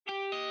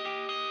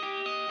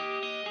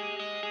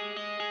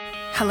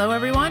Hello,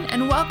 everyone,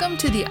 and welcome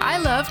to the I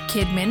Love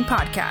Kidmin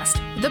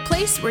podcast, the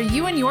place where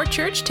you and your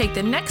church take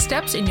the next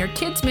steps in your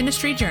kids'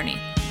 ministry journey.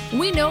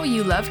 We know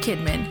you love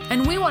Kidmin,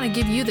 and we want to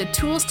give you the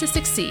tools to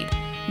succeed.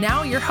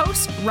 Now, your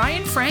hosts,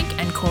 Ryan Frank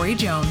and Corey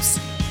Jones.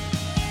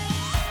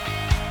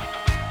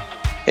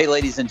 Hey,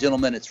 ladies and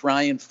gentlemen, it's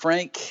Ryan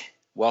Frank.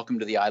 Welcome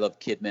to the I Love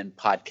Kidmin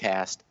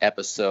podcast,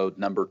 episode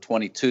number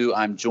 22.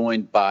 I'm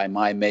joined by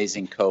my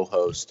amazing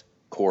co-host,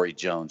 Corey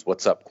Jones.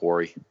 What's up,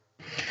 Corey?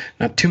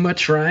 Not too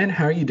much, Ryan.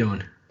 How are you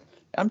doing?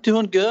 I'm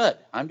doing good.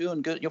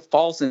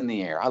 Fall's in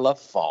the air. I love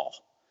fall.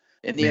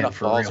 Indiana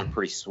falls are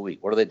pretty sweet.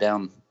 What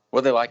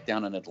are they like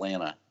down in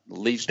Atlanta?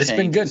 Leaves change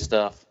been good. And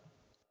stuff.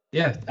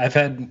 Yeah, I've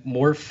had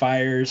more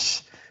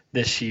fires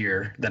this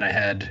year than I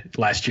had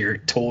last year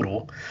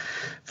total.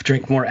 I've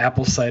drank more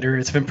apple cider.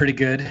 It's been pretty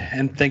good.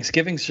 And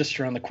Thanksgiving's just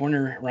around the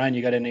corner. Ryan,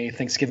 you got any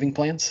Thanksgiving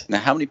plans? Now,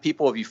 how many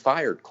people have you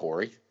fired,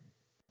 Corey?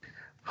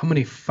 How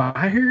many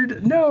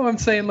fired? No, I'm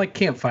saying like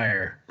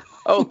campfire.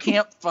 Oh,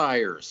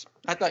 campfires.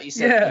 I thought you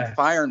said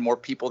firing more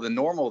people than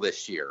normal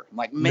this year. I'm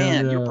like,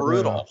 man, you're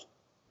brutal. No.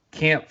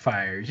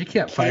 Campfires. You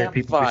can't fire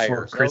people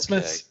before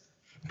Christmas.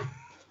 Okay.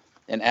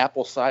 And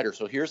apple cider.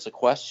 So here's the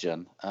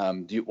question.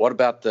 What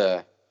about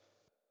the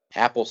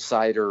caramel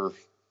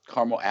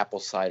apple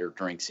cider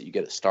drinks that you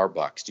get at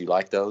Starbucks? Do you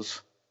like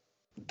those?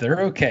 They're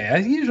okay. I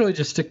usually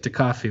just stick to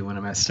coffee when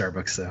I'm at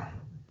Starbucks, though.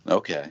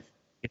 Okay.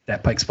 Get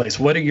that Pike's Place.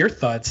 What are your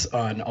thoughts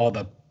on all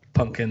the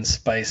pumpkin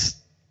spice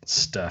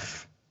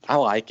stuff? I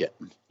like it.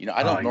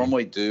 I don't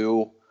normally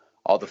do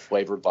all the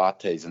flavored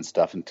lattes and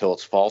stuff until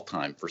it's fall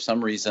time. For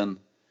some reason,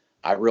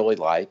 I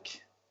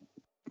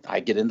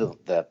get into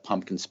the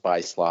pumpkin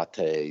spice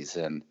lattes,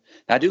 and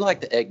I do like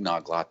the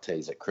eggnog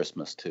lattes at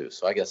Christmas too.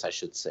 So I guess I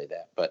should say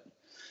that. But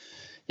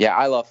yeah,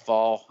 I love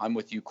fall. I'm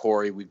with you,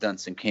 Corey. We've done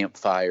some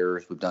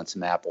campfires. We've done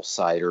some apple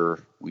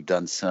cider. We've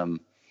done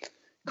some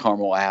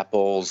caramel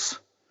apples.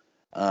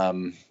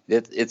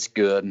 It's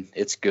good.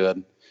 It's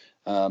good.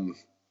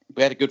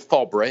 We had a good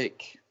fall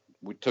break.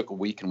 We took a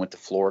week and went to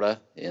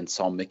Florida and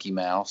saw Mickey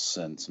Mouse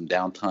and some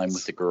downtime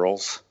with the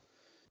girls.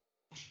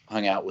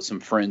 Hung out with some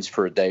friends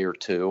for a day or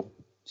two.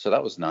 So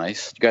that was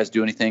nice. Did you guys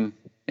do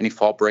any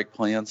fall break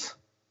plans?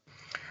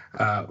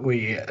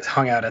 We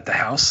hung out at the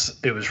house.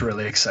 It was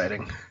really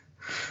exciting.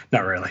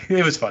 Not really.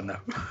 It was fun,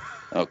 though.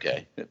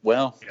 Okay.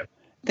 Well,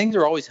 Things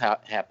are always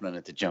happening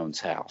at the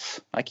Jones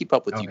house. I keep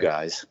up with you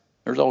guys.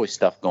 There's always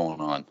stuff going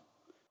on.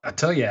 I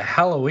tell you,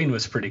 Halloween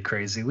was pretty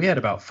crazy. We had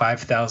about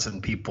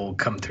 5,000 people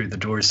come through the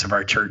doors of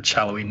our church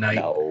Halloween night.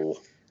 No.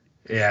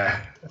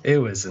 Yeah, it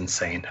was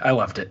insane. I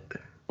loved it.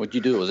 What'd you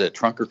do? Was it a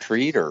trunk or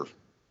treat or?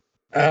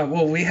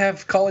 Well, we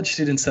have college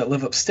students that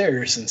live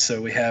upstairs, and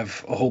so we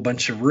have a whole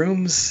bunch of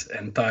rooms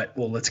and thought,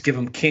 well, let's give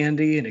them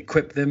candy and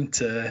equip them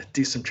to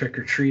do some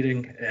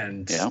trick-or-treating.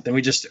 And then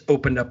we just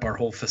opened up our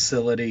whole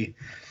facility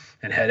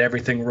and had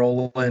everything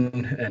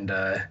rolling and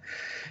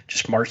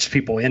just marched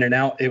people in and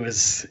out. It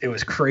was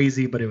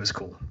crazy, but it was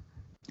cool.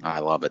 I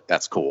love it.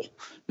 That's cool.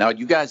 Now,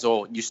 you guys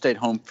you stayed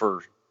home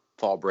for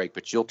fall break,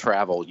 but you'll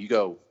travel. You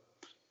go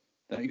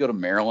to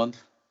Maryland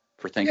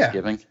for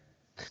Thanksgiving? Yeah.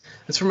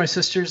 That's where my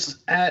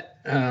sister's at.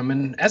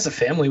 And as a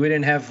family, we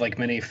didn't have like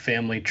many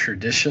family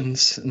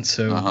traditions. And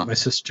so my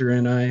sister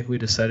and I, we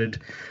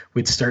decided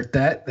we'd start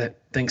that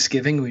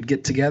Thanksgiving. We'd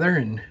get together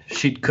and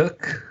she'd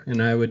cook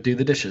and I would do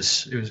the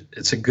dishes.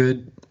 It's a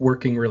good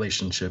working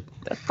relationship.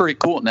 That's pretty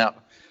cool. Now,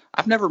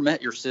 I've never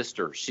met your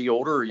sister. Is she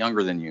older or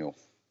younger than you?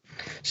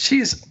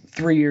 She's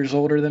 3 years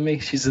older than me.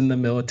 She's in the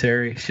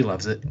military. She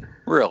loves it.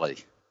 Really?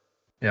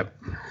 Yep.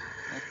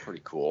 That's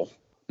pretty cool.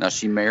 Now,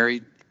 she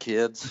married,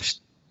 kids?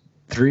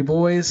 3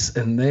 boys,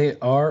 and they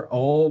are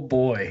all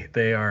boy.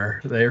 They're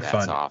fun.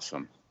 That's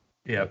awesome.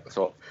 Yep.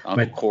 So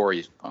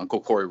Uncle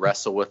Corey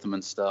wrestle with them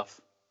and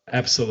stuff?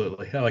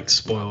 Absolutely. I like to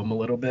spoil them a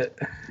little bit.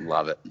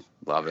 Love it.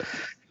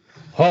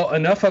 Well,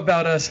 enough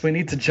about us. We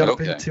need to jump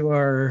into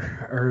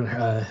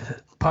our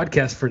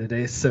podcast for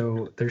today.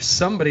 So there's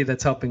somebody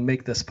that's helping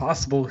make this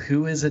possible.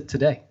 Who is it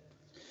today?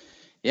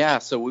 Yeah,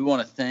 so we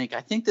want to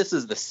I think this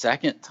is the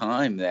second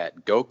time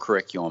that Go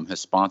Curriculum has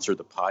sponsored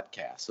the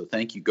podcast. So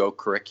thank you, Go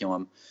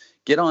Curriculum.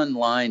 Get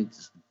online,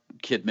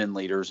 Kidmin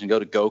leaders, and go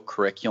to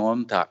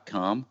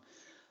gocurriculum.com.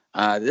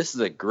 This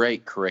is a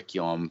great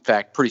curriculum. In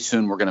fact, pretty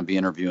soon we're going to be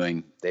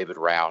interviewing David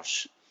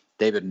Roush.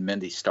 David and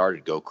Mindy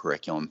started Go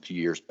Curriculum a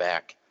few years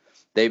back.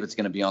 David's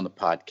going to be on the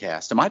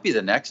podcast. It might be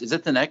the next. Is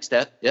it the next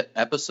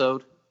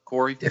episode,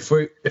 Corey? If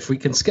we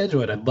can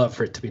schedule it, I'd love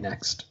for it to be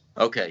next.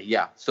 Okay,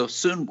 yeah. So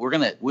soon we're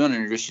going to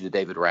introduce you to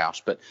David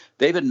Roush. But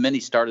David and Mindy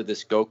started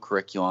this Go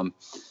Curriculum.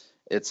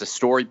 It's a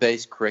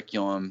story-based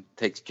curriculum,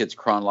 takes kids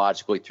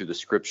chronologically through the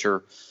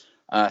scripture.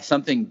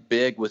 Something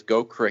big with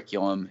Go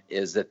Curriculum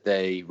is that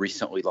they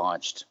recently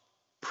launched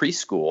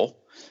preschool.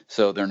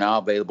 So they're now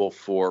available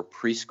for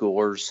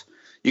preschoolers.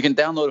 You can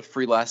download a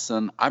free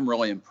lesson. I'm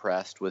really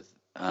impressed with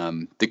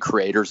the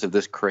creators of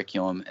this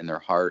curriculum and their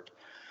heart.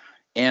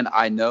 And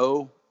I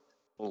know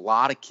a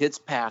lot of kids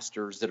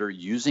pastors that are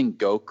using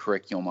Go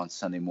Curriculum on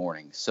Sunday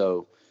morning.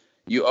 So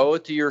you owe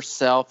it to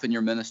yourself and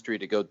your ministry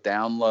to go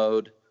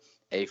download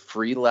a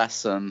free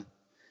lesson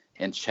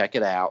and check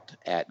it out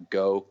at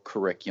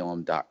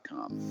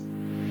gocurriculum.com.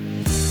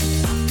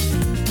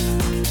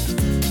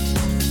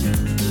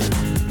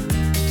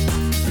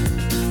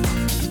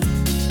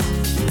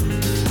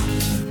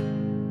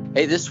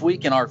 Hey, this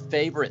week in our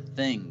favorite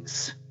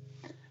things,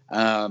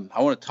 I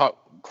want to talk.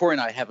 Corey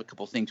and I have a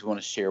couple things we want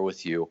to share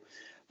with you.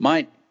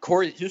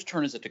 Corey, whose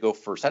turn is it to go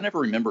first? I never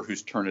remember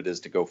whose turn it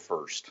is to go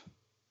first.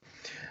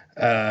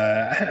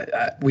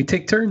 We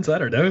take turns. I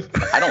don't know.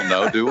 I don't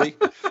know. Do we?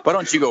 Why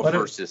don't you go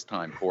first this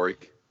time, Corey?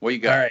 What you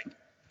got? All right.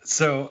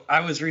 So I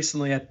was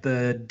recently at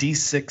the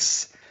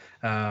D6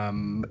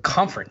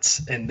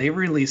 conference, and they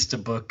released a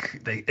book.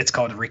 It's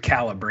called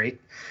Recalibrate,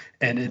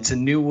 and it's a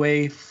new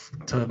way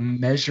to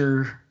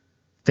measure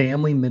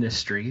family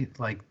ministry,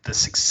 like the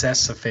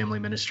success of family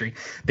ministry.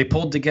 They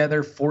pulled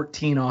together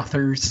 14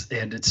 authors,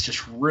 and it's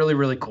just really,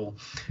 really cool.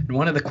 And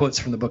one of the quotes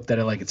from the book that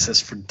I like, it says,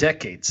 "For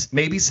decades,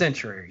 maybe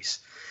centuries,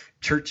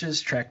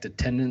 churches tracked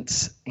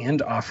attendance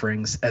and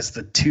offerings as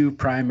the two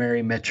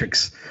primary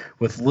metrics,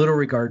 with little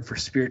regard for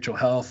spiritual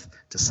health,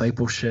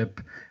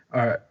 discipleship,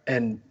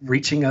 and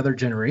reaching other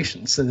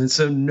generations." And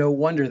so no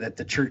wonder that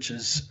the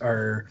churches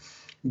are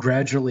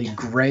gradually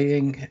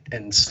graying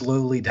and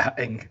slowly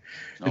dying.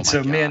 And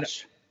so, man,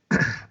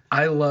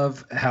 I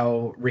love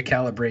how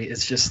Recalibrate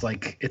is just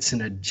like, it's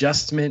an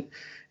adjustment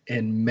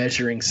in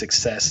measuring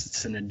success.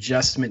 It's an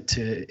adjustment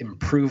to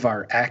improve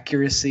our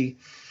accuracy.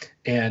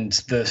 And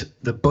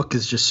the book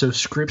is just so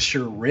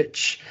scripture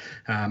rich.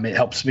 It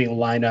helps me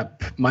line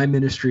up my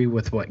ministry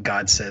with what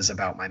God says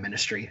about my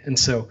ministry. And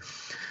so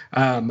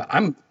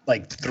I'm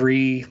like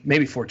 3,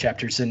 maybe 4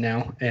 chapters in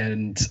now,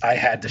 and I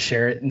had to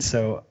share it. And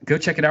so go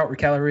check it out,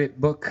 Recalibrate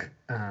book.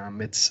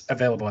 It's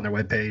available on their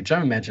webpage.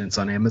 I imagine it's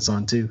on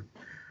Amazon too.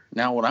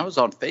 Now, when I was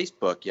on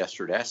Facebook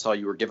yesterday, I saw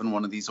you were giving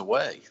one of these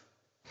away.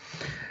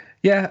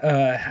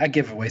 Yeah, I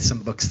give away some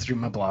books through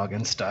my blog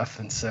and stuff.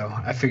 And so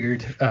I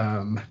figured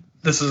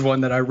this is one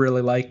that I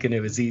really like, and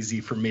it was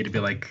easy for me to be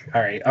like,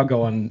 all right, I'll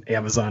go on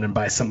Amazon and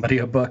buy somebody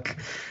a book.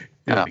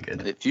 It'll be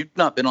good. If you've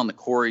not been on the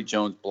Corey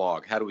Jones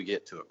blog, how do we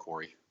get to it,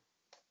 Corey?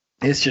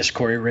 It's just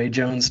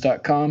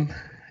CoreyRayJones.com.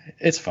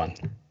 It's fun.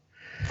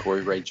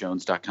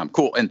 CoreyRayJones.com.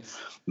 Cool. And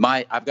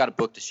I've got a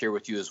book to share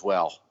with you as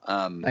well.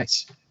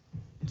 Nice.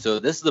 So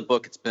this is a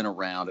book that's been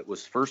around. It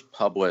was first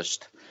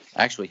published.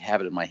 I actually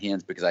have it in my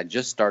hands because I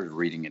just started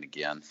reading it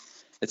again.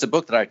 It's a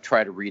book that I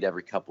try to read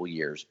every couple of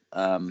years.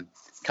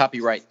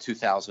 Copyright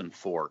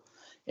 2004.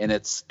 And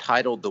it's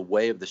titled The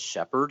Way of the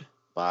Shepherd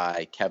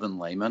by Kevin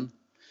Lehman.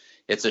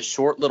 It's a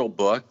short little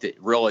book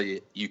that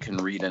really you can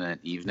read in an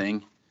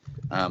evening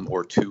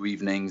or 2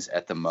 evenings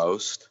at the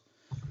most.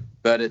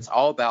 But it's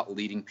all about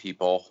leading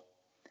people.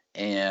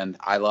 And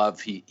I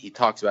love, he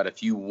talks about,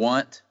 if you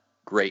want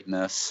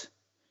greatness,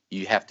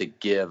 you have to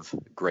give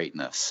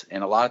greatness.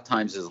 And a lot of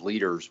times as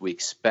leaders, we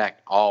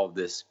expect all of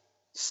this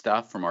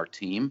stuff from our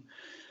team,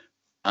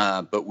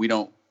 but we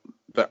don't.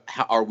 But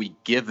how are we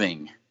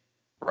giving,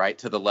 right,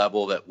 to the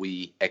level that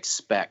we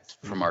expect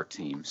from our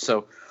team?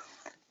 So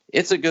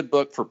it's a good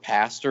book for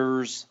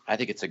pastors. I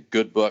think it's a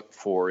good book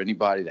for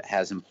anybody that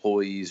has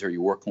employees or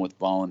you're working with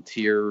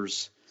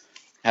volunteers.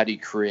 How do you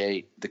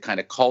create the kind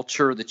of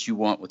culture that you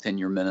want within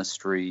your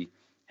ministry?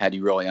 How do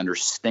you really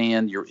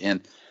understand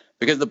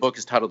because the book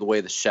is titled The Way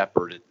of the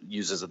Shepherd, it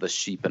uses the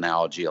sheep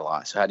analogy a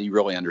lot. So how do you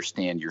really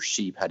understand your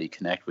sheep? How do you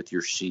connect with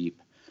your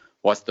sheep?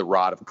 What's the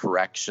rod of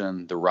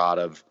correction, the rod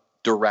of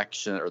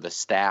direction, or the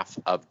staff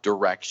of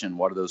direction?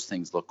 What do those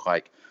things look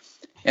like?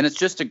 And it's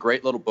just a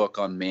great little book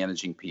on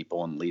managing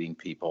people and leading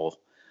people.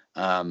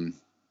 I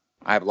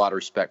have a lot of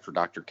respect for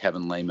Dr.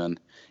 Kevin Lehman,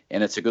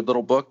 and it's a good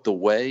little book, The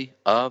Way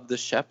of the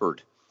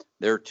Shepherd.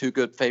 There are 2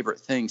 good favorite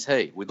things.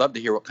 Hey, we'd love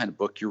to hear what kind of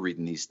book you're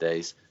reading these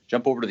days.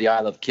 Jump over to the I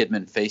Love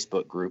Kidmin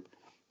Facebook group.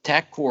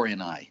 Tag Corey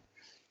and I.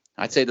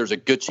 I'd say there's a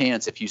good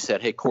chance if you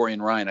said, hey, Corey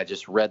and Ryan, I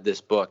just read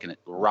this book and it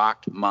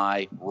rocked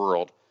my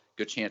world.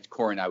 Good chance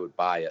Corey and I would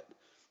buy it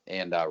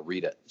and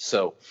read it.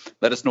 So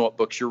let us know what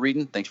books you're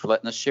reading. Thanks for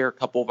letting us share a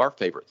couple of our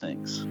favorite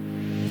things.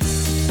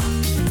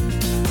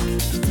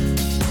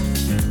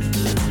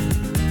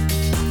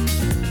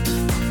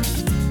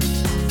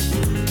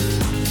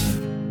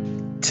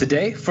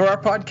 Today, for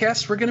our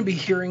podcast, we're going to be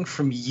hearing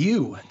from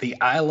you, the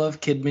I Love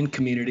Kidmin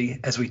community,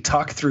 as we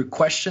talk through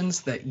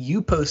questions that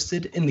you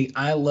posted in the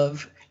I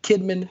Love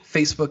Kidmin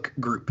Facebook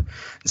group.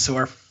 So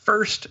our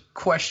first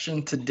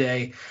question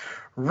today,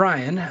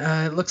 Ryan,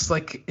 it looks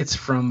like it's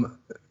from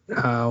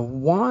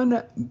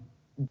Juan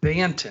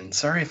Banton.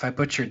 Sorry if I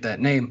butchered that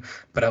name,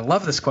 but I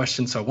love this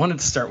question, so I wanted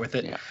to start with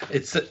it. Yeah.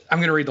 I'm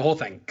going to read the whole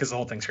thing because the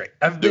whole thing's great.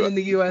 I've been in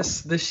the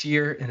U.S. this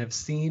year and have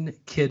seen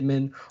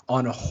Kidmin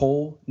on a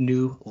whole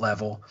new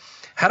level.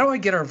 How do I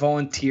get our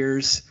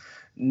volunteers,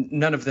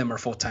 none of them are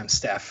full-time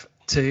staff,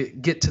 to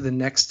get to the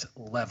next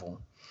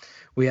level?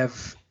 We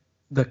have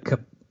the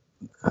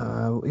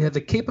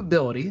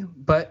capability,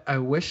 but I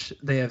wish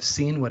they have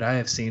seen what I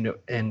have seen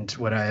and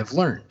what I have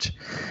learned.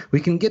 We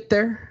can get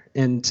there,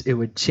 and it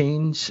would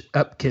change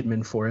up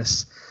Kidmin for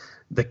us,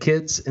 the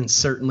kids, and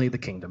certainly the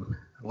kingdom.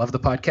 I love the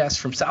podcast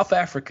from South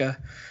Africa.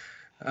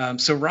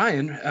 So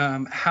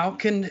Ryan, how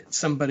can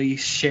somebody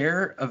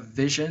share a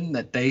vision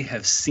that they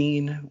have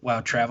seen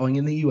while traveling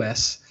in the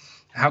U.S.?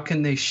 How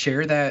can they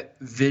share that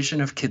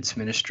vision of kids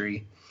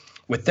ministry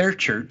with their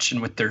church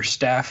and with their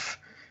staff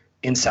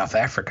in South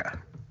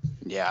Africa?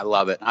 Yeah, I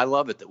love it. I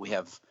love it that we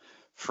have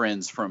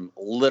friends from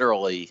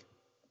literally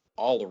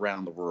all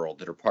around the world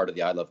that are part of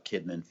the I Love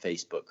Kidmin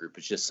Facebook group.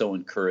 It's just so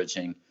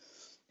encouraging.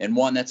 And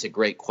one, that's a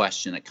great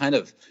question. It kind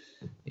of,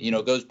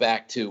 goes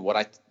back to what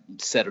I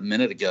said a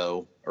minute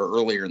ago or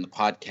earlier in the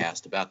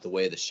podcast about the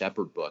Way of the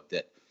Shepherd book,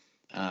 that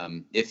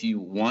if you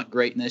want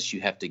greatness,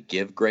 you have to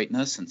give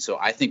greatness. And so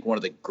I think one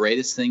of the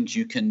greatest things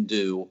you can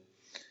do,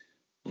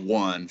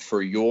 one,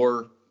 for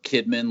your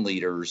Kidmin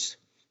leaders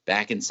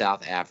back in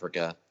South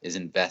Africa, is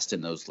invest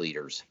in those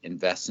leaders.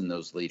 Invest in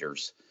those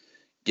leaders.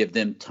 Give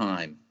them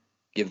time.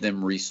 Give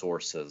them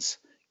resources.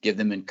 Give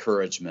them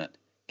encouragement.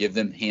 Give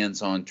them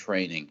hands-on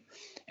training.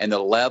 And the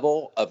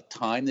level of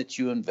time that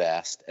you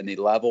invest and the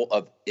level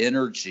of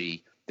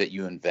energy that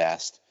you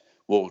invest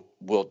will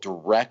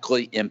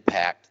directly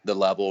impact the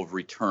level of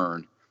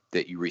return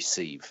that you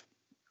receive.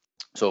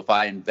 So if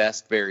I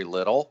invest very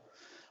little,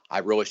 I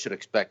really should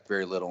expect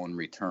very little in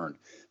return.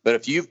 But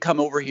if you've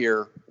come over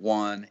here,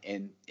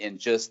 and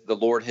just the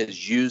Lord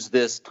has used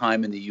this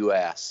time in the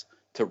U.S.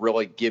 to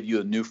really give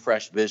you a new,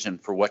 fresh vision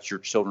for what your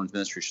children's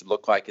ministry should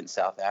look like in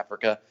South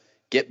Africa,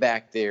 get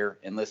back there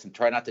and listen.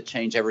 Try not to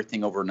change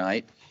everything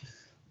overnight,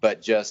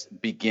 but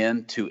just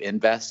begin to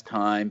invest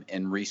time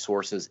and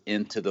resources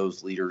into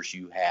those leaders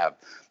you have.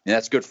 And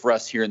that's good for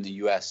us here in the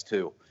U.S.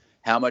 too.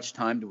 How much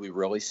time do we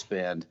really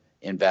spend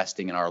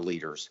investing in our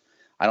leaders?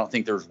 I don't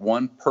think there's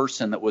one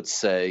person that would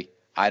say,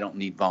 I don't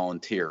need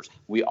volunteers.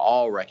 We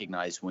all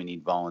recognize we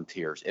need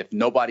volunteers. If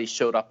nobody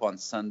showed up on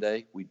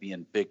Sunday, we'd be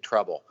in big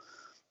trouble.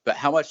 But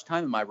how much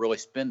time am I really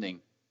spending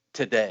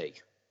today,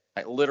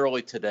 like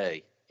literally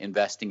today,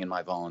 investing in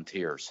my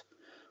volunteers?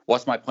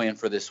 What's my plan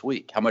for this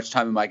week? How much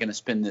time am I going to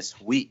spend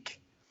this week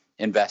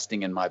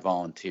investing in my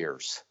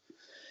volunteers?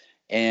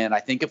 And I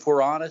think if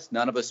we're honest,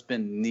 none of us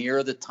spend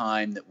near the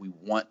time that we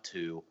want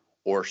to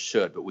or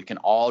should, but we can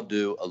all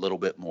do a little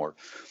bit more.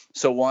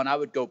 So one, I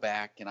would go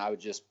back and I would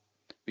just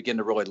begin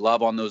to really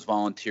love on those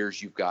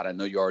volunteers you've got. I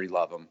know you already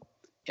love them.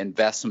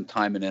 Invest some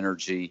time and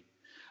energy,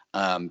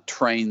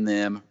 train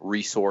them,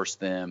 resource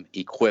them,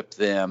 equip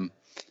them.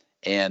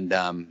 And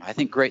I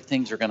think great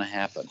things are going to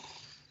happen.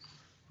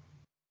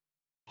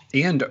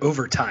 And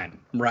over time,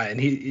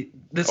 Ryan.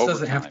 This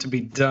doesn't have to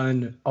be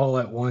done all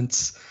at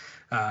once.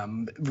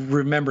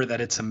 Remember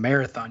that it's a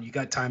marathon. You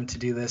got time to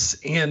do this.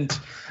 And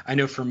I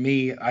know for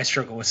me, I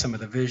struggle with some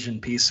of the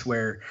vision piece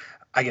where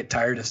I get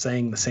tired of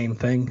saying the same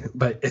thing,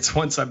 but it's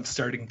once I'm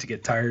starting to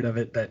get tired of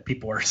it that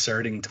people are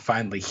starting to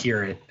finally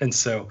hear it. And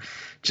so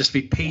just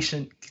be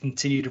patient,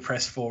 continue to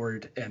press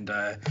forward, and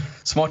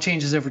small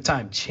changes over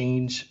time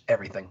change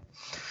everything.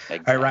 Exactly.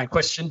 All right, Ryan,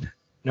 question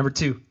number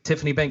 2.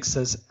 Tiffany Banks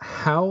says,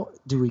 how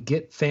do we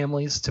get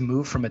families to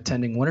move from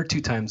attending 1 or 2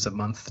 times a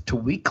month to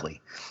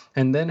weekly?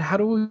 And then how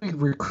do we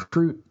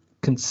recruit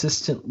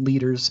consistent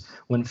leaders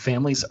when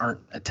families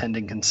aren't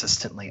attending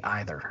consistently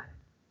either?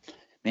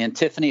 Man,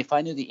 Tiffany, if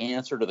I knew the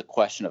answer to the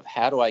question of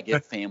how do I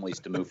get families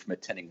to move from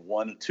attending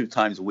 1 or 2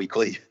 times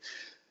weekly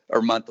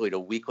or monthly to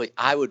weekly,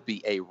 I would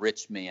be a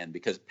rich man,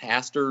 because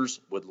pastors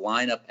would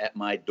line up at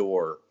my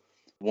door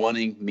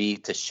wanting me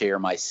to share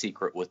my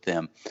secret with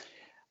them.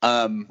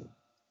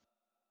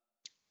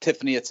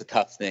 Tiffany, it's a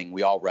tough thing.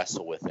 We all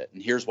wrestle with it.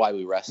 And here's why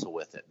we wrestle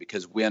with it,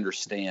 because we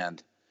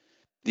understand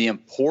the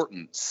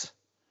importance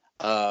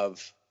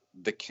of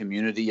the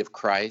community of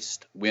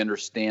Christ. We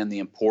understand the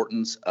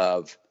importance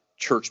of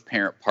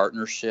church-parent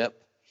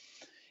partnership.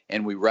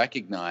 And we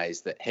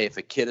recognize that, hey, if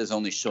a kid is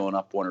only showing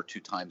up 1 or 2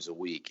 times a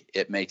week,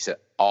 it makes it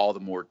all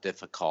the more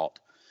difficult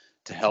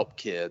to help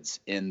kids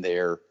in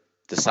their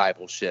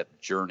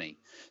discipleship journey.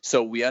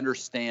 So we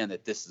understand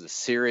that this is a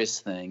serious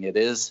thing. It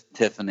is,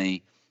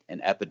 Tiffany,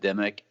 an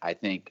epidemic. I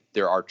think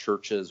there are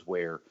churches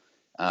where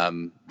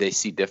they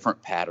see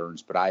different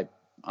patterns, but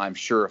I'm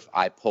sure if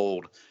I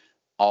polled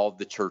all of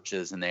the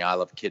churches in the I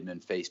Love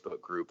Kidmin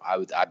Facebook group,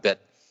 I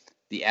bet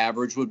the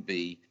average would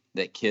be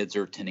that kids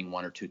are attending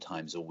 1 or 2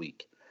 times a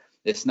week.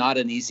 It's not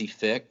an easy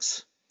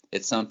fix.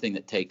 It's something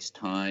that takes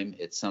time.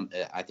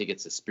 I think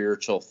it's a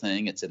spiritual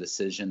thing. It's a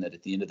decision that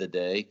at the end of the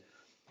day,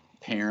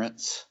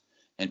 parents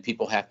and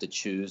people have to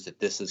choose that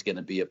this is going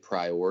to be a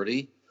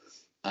priority.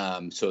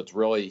 So it's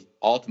really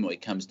ultimately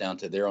comes down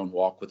to their own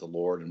walk with the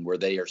Lord and where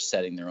they are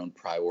setting their own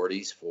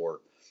priorities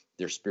for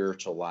their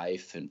spiritual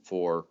life and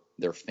for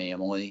their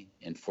family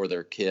and for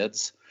their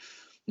kids.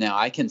 Now,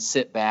 I can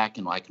sit back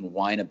and I can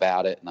whine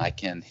about it and I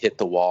can hit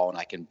the wall and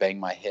I can bang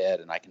my head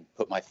and I can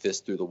put my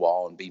fist through the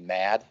wall and be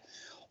mad.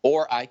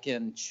 Or I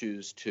can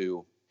choose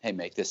to, hey,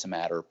 make this a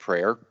matter of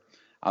prayer.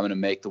 I'm going to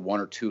make the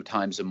 1 or 2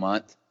 times a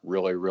month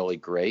really, really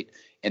great.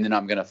 And then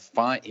I'm going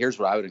to here's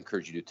what I would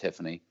encourage you to do,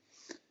 Tiffany.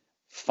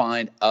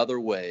 Find other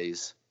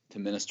ways to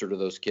minister to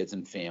those kids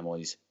and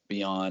families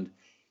beyond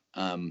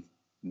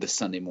the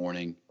Sunday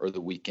morning or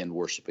the weekend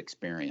worship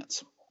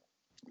experience.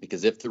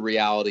 Because if the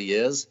reality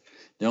is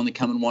They're only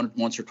coming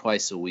once or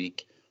twice a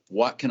week.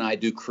 What can I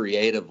do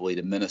creatively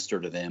to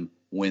minister to them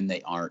when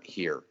they aren't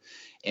here?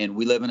 And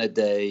we live in a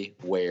day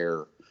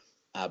where,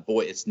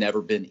 it's never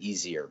been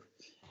easier.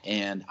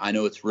 And I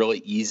know it's really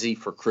easy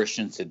for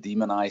Christians to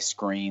demonize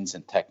screens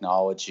and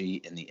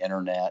technology and the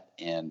internet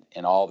and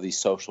all of these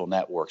social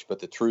networks. But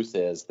the truth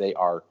is they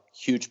are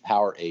huge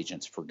power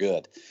agents for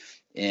good.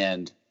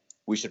 And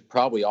we should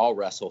probably all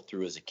wrestle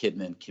through as a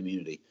Kidmin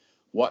community.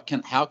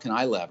 How can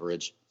I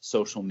leverage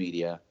social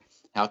media?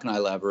 How can I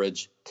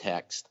leverage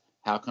text?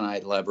 How can I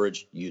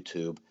leverage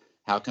YouTube?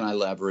 How can I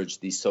leverage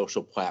these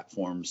social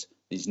platforms,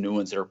 these new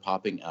ones that are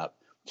popping up,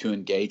 to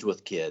engage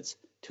with kids,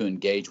 to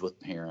engage with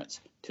parents,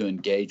 to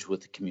engage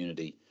with the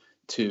community,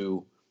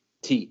 to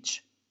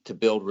teach, to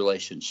build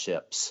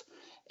relationships?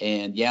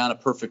 And in a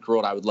perfect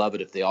world, I would love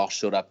it if they all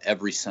showed up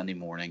every Sunday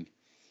morning.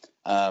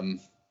 And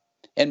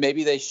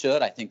maybe they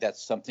should. I think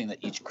that's something that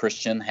each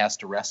Christian has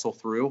to wrestle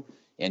through,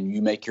 and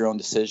you make your own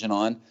decision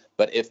on.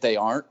 But if they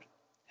aren't,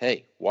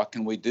 hey, what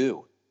can we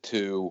do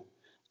to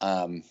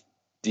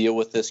deal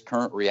with this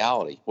current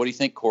reality? What do you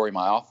think, Corey? Am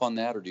I off on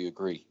that, or do you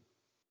agree?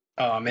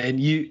 Oh man,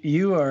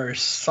 you are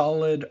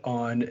solid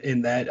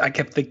in that. I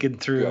kept thinking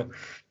through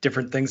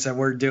different things that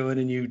we're doing,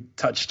 and you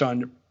touched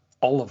on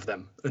all of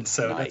them, and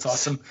so That's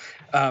awesome.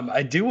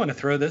 I do want to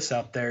throw this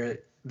out there: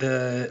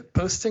 the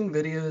posting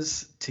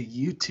videos to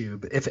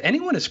YouTube. If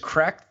anyone has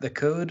cracked the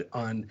code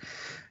on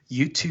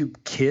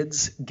YouTube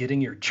Kids,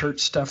 getting your church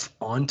stuff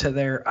onto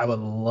there, I would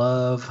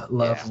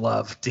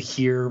love to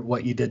hear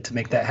what you did to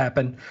make that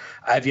happen.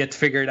 I've yet to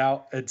figure it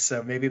out, and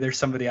so maybe there's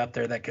somebody out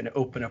there that can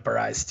open up our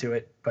eyes to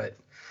it. But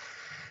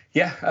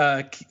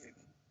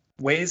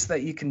ways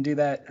that you can do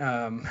that.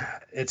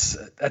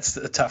 That's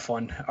a tough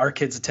one. Our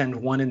kids attend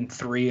 1 in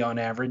 3 on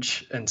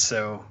average, and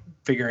so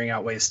figuring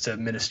out ways to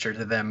minister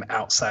to them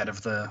outside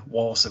of the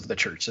walls of the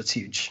church, that's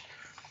huge.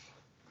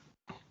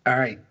 All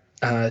right,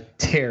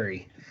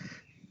 Terry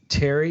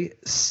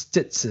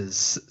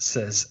Stitzes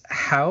says,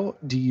 how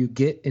do you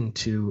get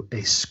into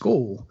a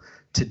school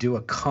to do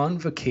a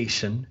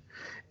convocation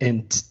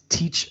and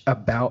teach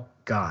about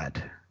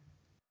God?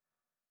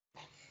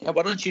 Yeah,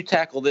 why don't you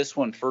tackle this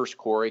one first,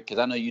 Corey? Because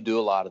I know you do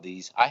a lot of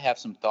these. I have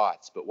some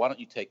thoughts, but why don't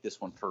you take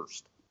this one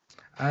first?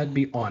 I'd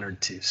be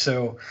honored to.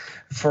 So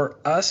for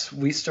us,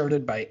 we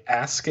started by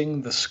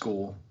asking the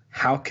school,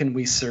 how can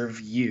we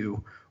serve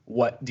you?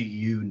 What do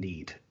you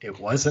need? It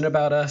wasn't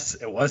about us.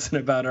 It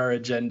wasn't about our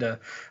agenda,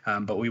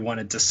 but we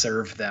wanted to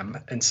serve them.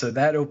 And so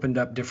that opened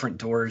up different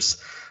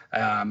doors.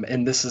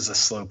 And this is a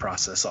slow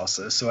process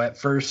also. So at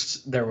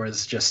first there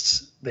was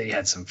they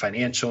had some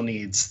financial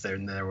needs.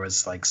 Then there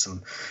was like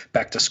some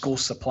back to school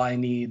supply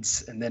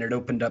needs. And then it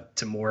opened up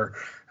to more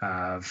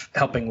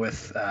helping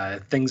with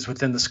things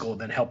within the school,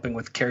 then helping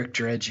with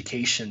character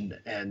education,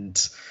 and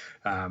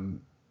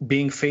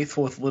being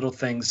faithful with little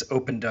things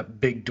opened up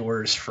big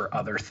doors for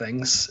other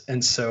things.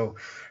 And so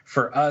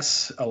for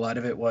us, a lot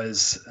of it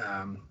was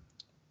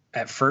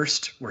at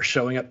first we're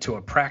showing up to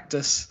a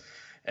practice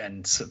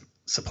and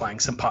supplying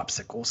some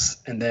popsicles,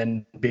 and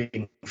then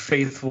being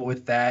faithful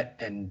with that,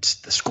 and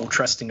the school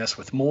trusting us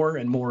with more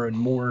and more and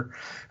more.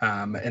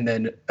 And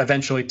then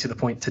eventually to the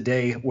point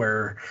today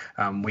where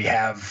we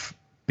have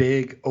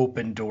big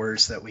open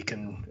doors that we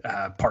can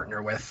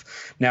partner with.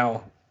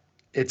 Now,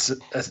 it's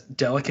a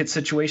delicate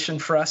situation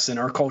for us in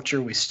our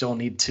culture. We still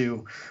need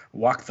to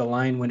walk the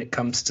line when it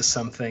comes to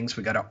some things.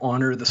 We got to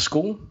honor the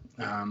school,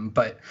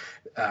 but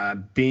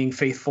being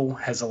faithful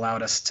has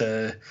allowed us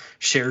to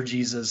share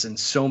Jesus in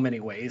so many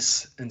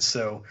ways. And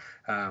so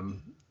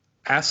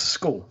ask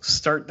school,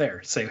 start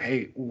there. Say,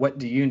 hey, what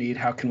do you need?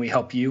 How can we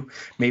help you?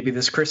 Maybe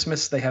this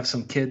Christmas they have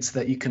some kids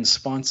that you can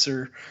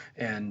sponsor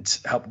and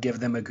help give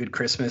them a good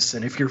Christmas.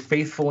 And if you're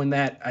faithful in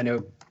that, I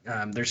know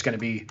there's going to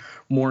be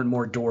more and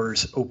more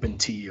doors open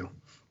to you.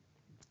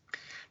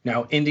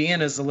 Now,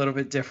 Indiana is a little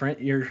bit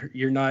different.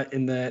 You're not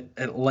in the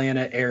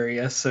Atlanta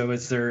area. So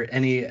is there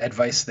any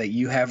advice that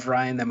you have,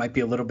 Ryan, that might be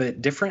a little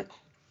bit different?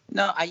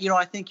 No,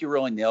 I think you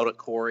really nailed it,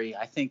 Corey.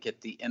 I think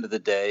at the end of the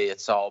day,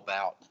 it's all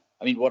about,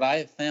 what I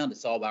have found,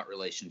 it's all about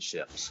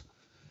relationships.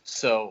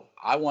 So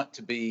I want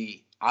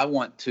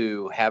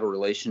to have a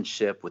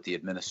relationship with the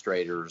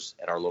administrators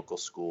at our local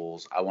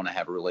schools. I want to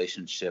have a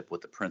relationship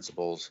with the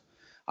principals.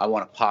 I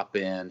want to pop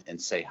in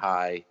and say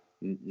hi,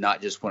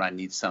 not just when I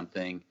need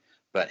something,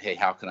 but hey,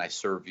 how can I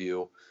serve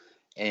you?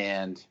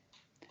 And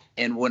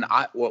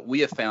what we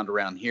have found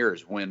around here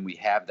is when we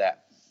have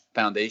that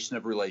foundation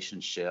of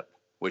relationship,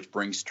 which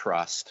brings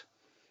trust,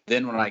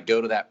 then when I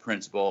go to that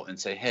principal and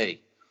say,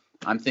 hey,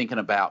 I'm thinking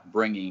about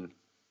bringing,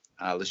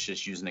 let's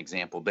just use an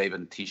example, David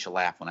and Tisha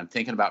Laughlin. I'm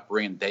thinking about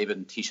bringing David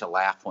and Tisha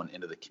Laughlin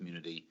into the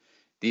community.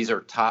 These are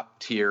top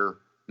tier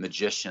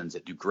magicians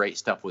that do great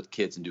stuff with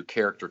kids and do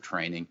character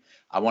training.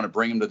 I want to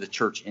bring them to the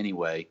church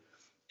anyway.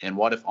 And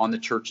what if on the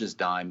church's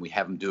dime, we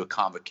have them do a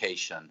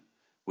convocation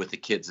with the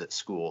kids at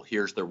school?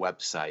 Here's their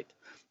website.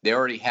 They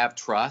already have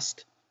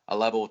trust, a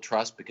level of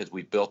trust, because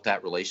we built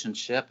that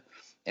relationship.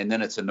 And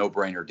then it's a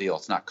no-brainer deal.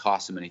 It's not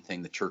costing them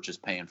anything. The church is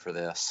paying for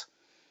this.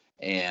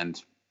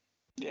 And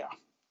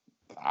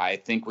I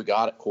think we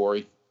got it,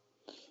 Corey.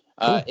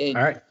 Cool. And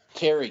all right.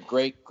 Terry,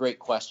 great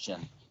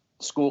question.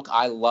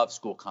 I love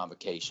school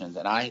convocations,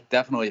 and I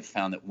definitely have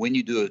found that when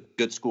you do a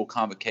good school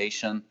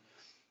convocation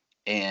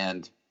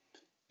and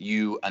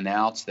you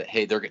announce that,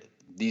 hey,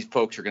 these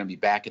folks are going to be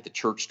back at the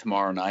church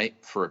tomorrow night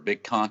for a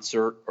big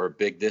concert or a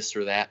big this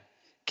or that,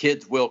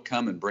 kids will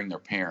come and bring their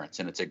parents,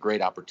 and it's a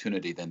great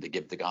opportunity then to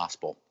give the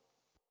gospel.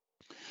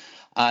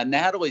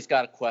 Natalie's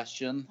got a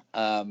question.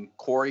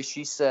 Corey,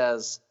 she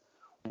says,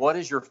 what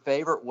is your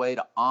favorite way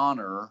to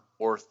honor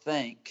or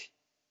thank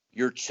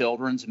your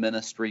children's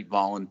ministry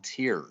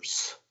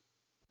volunteers?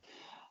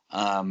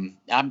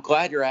 I'm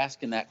glad you're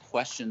asking that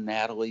question,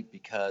 Natalie,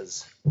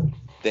 because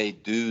they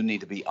do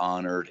need to be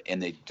honored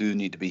and they do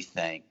need to be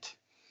thanked.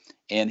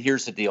 And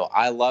here's the deal.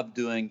 I love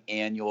doing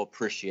annual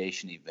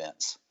appreciation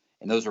events,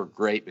 and those are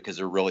great because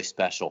they're really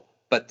special,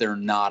 but they're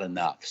not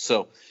enough.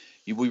 So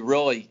we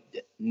really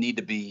need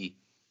to be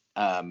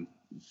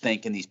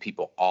thanking these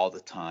people all the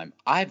time.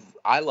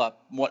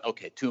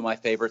 Two of my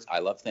favorites. I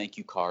love thank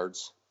you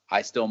cards.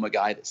 I still am a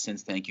guy that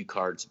sends thank you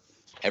cards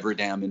every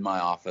day I'm in my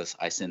office.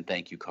 I send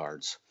thank you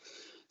cards.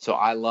 So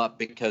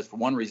because for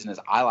one reason is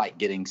I like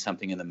getting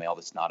something in the mail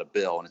that's not a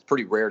bill, and it's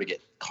pretty rare to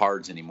get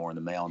cards anymore in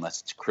the mail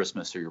unless it's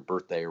Christmas or your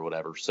birthday or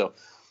whatever. So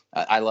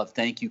I love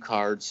thank you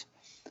cards.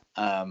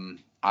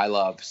 I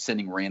love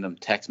sending random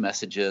text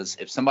messages.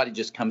 If somebody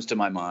just comes to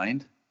my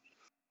mind,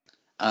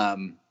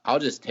 I'll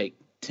just take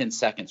 10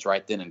 seconds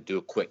right then and do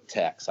a quick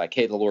text like,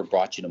 hey, the Lord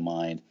brought you to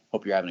mind.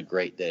 Hope you're having a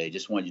great day.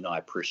 Just wanted you to know I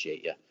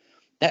appreciate you.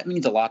 That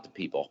means a lot to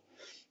people.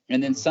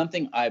 And then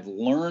something I've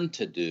learned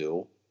to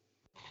do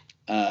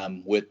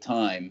with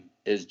time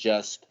is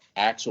just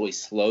actually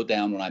slow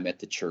down when I'm at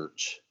the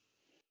church,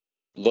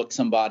 look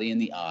somebody in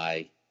the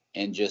eye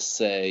and just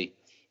say,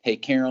 hey,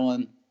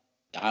 Carolyn,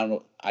 I'm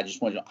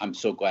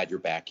so glad you're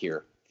back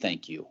here.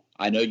 Thank you.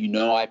 I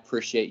know I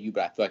appreciate you,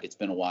 but I feel like it's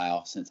been a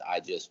while since I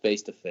just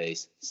face to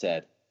face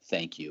said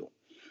thank you.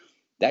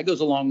 That goes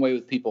a long way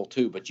with people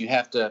too, but you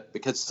have to,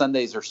 because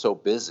Sundays are so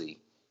busy,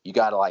 you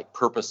got to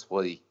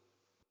purposefully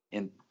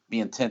be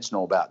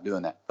intentional about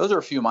doing that. Those are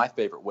a few of my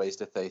favorite ways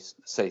to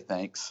say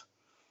thanks.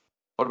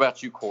 What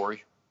about you,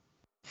 Corey?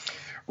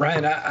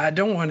 Ryan, I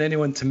don't want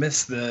anyone to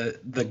miss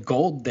the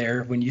gold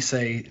there. When you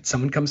say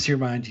someone comes to your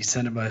mind, you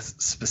send them a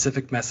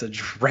specific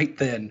message right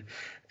then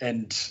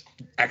and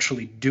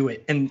actually do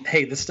it. And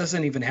hey, this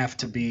doesn't even have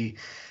to be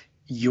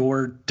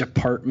your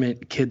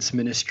department kids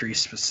ministry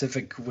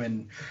specific.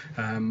 When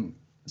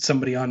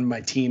somebody on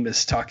my team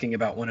is talking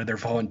about one of their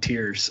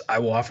volunteers, I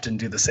will often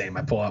do the same.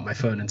 I pull out my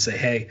phone and say,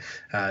 hey,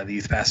 the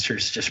youth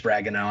pastor's just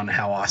bragging on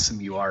how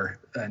awesome you are.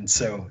 And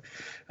so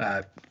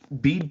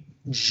be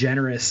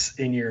generous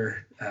in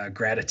your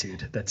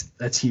gratitude.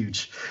 That's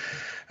huge.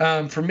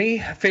 For me,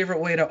 favorite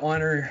way to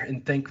honor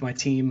and thank my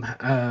team,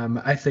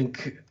 I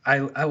think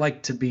I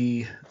like to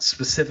be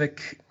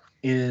specific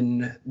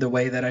in the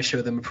way that I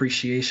show them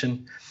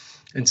appreciation.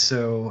 And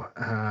so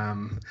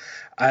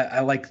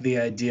I like the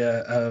idea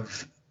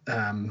of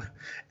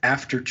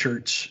after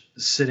church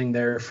sitting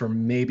there for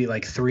maybe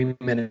 3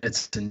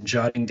 minutes and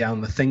jotting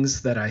down the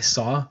things that I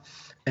saw.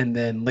 And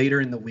then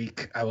later in the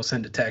week, I will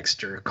send a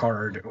text or a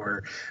card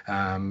or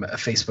a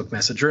Facebook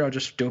message, or I'll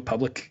just do a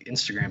public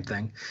Instagram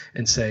thing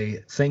and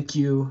say, thank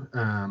you,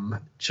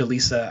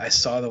 Jaleesa. I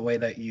saw the way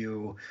that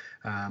you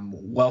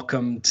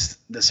welcomed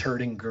this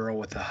hurting girl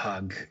with a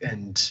hug,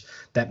 and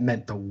that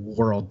meant the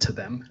world to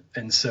them.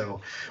 And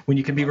so when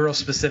you can be real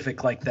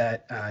specific like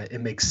that,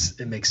 it makes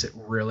it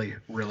really,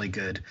 really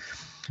good.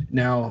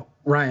 Now,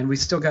 Ryan, we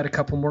still got a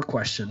couple more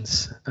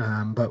questions,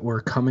 but we're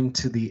coming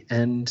to the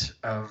end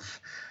of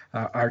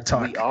our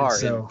talk. We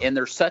are, and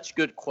they're such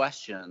good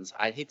questions.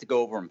 I hate to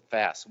go over them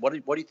fast. What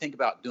do you think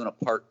about doing a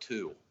part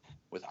 2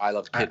 with I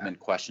Love Kidmin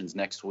questions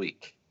next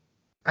week?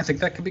 I think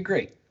that could be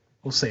great.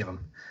 We'll save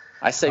them.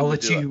 I say we'll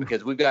do it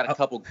because we've got a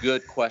couple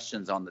good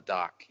questions on the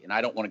dock, and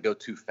I don't want to go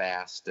too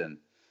fast. And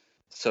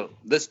so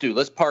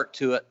let's part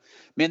 2 it.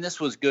 Man, this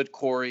was good,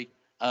 Corey.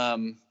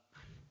 I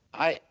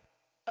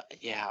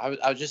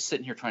was just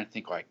sitting here trying to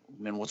think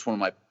what's one of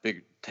my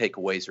big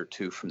takeaways or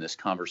two from this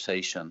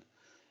conversation?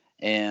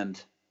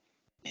 And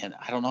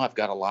I don't know, I've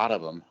got a lot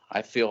of them.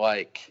 I feel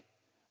like,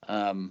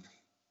 for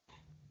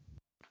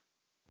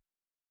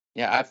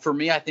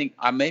me, I think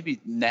maybe,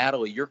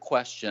 Natalie, your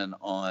question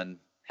on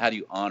how do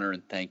you honor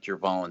and thank your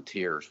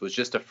volunteers was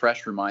just a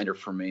fresh reminder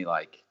for me,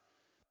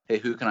 hey,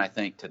 who can I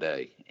thank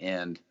today?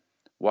 And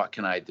what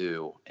can I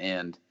do?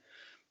 And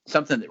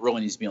something that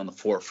really needs to be on the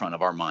forefront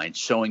of our minds,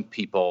 showing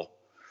people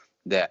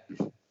that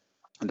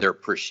they're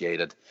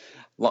appreciated.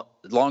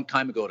 Long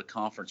time ago at a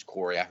conference,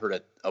 Corey, I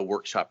heard a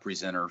workshop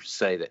presenter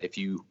say that if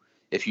you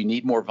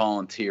need more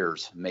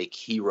volunteers, make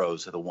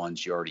heroes of the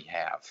ones you already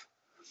have.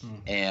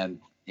 And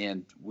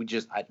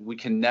we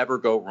can never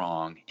go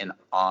wrong in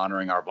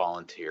honoring our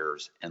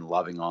volunteers and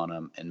loving on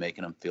them and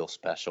making them feel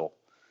special.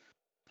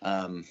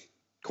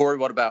 Corey,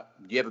 do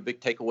you have a big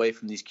takeaway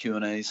from these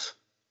Q&As?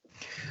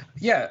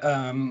 Yeah,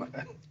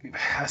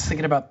 I was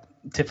thinking about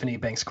Tiffany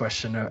Banks'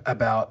 question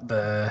about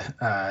the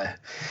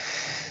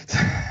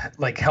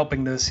like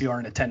helping those who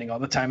aren't attending all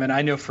the time. And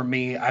I know for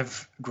me,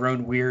 I've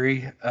grown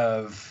weary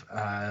of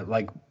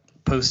like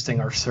posting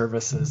our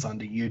services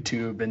onto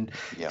YouTube and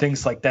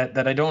things like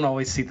that I don't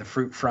always see the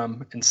fruit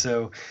from. And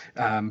so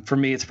for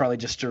me, it's probably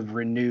just a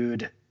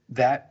renewed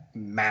that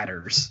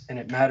matters. And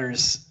it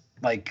matters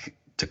like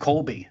to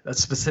Colby, a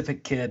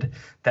specific kid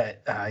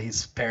that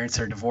his parents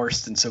are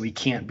divorced. And so he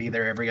can't be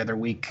there every other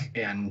week.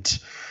 And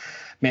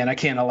man, I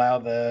can't allow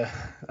the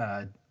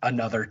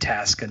another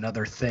task,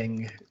 another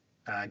thing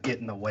get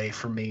in the way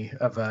for me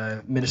of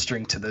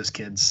ministering to those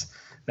kids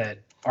that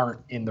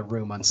aren't in the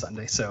room on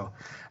Sunday. So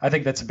I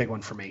think that's a big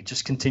one for me.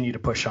 Just continue to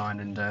push on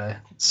and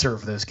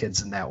serve those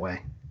kids in that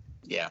way.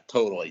 Yeah,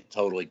 totally.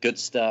 Good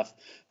stuff.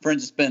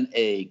 Friends, it's been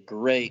a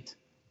great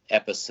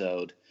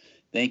episode.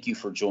 Thank you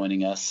for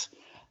joining us.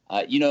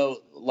 A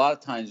lot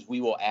of times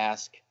we will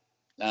ask,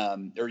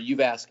 or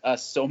you've asked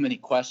us so many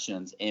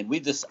questions, and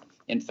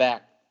in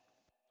fact,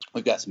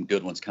 we've got some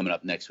good ones coming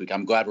up next week.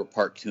 I'm glad we're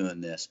part 2 in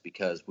this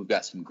because we've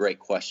got some great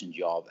questions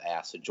y'all have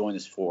asked. So join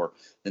us for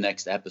the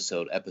next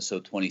episode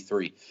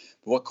 23.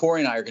 But what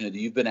Corey and I are going to do,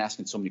 you've been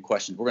asking so many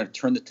questions. We're going to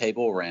turn the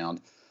table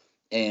around,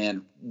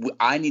 and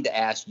I need to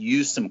ask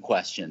you some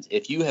questions.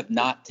 If you have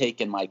not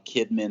taken my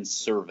Kidmin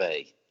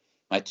survey,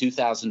 my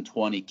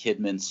 2020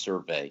 Kidmin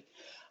survey,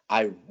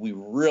 we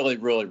really,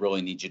 really,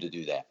 really need you to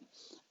do that.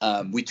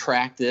 We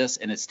track this,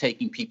 and it's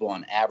taking people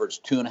on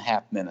average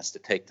 2.5 minutes to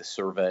take the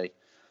survey.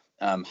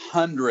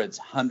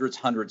 Hundreds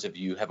of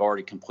you have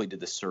already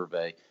completed the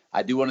survey.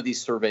 I do one of these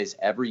surveys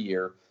every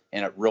year,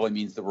 and it really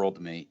means the world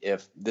to me.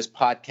 If this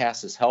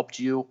podcast has helped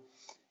you,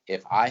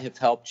 if I have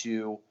helped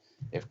you,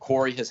 if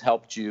Corey has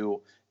helped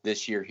you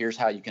this year, here's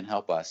how you can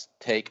help us.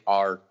 Take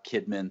our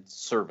Kidmin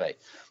survey.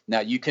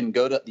 Now, you can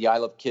go to the I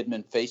Love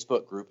Kidmin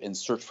Facebook group and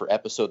search for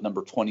episode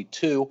number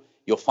 22.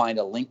 You'll find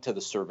a link to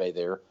the survey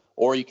there.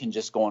 Or you can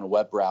just go on a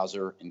web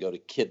browser and go to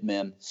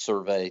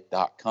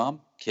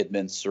kidminsurvey.com,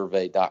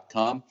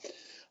 kidminsurvey.com.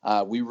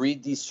 We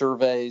read these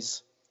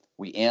surveys,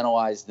 we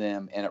analyze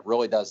them, and it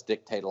really does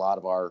dictate a lot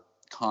of our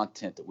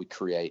content that we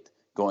create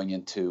going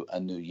into a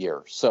new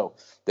year. So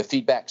the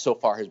feedback so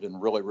far has been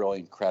really, really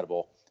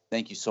incredible.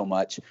 Thank you so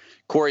much.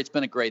 Corey, it's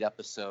been a great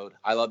episode.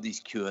 I love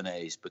these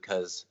Q&As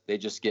because they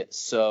just get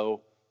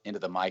so into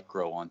the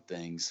micro on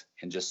things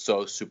and just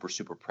so super,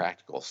 super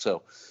practical.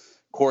 So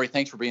Corey,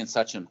 thanks for being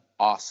such an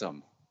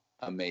awesome,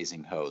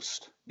 amazing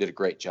host. You did a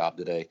great job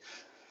today.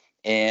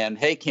 And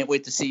hey, can't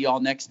wait to see y'all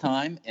next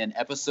time in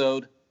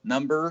episode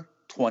number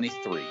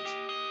 23.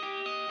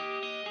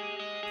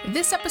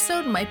 This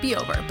episode might be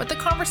over, but the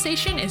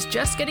conversation is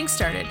just getting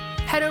started.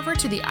 Head over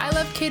to the I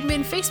Love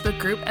Kidmin Facebook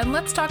group and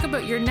let's talk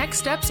about your next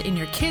steps in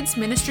your kids'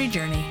 ministry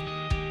journey.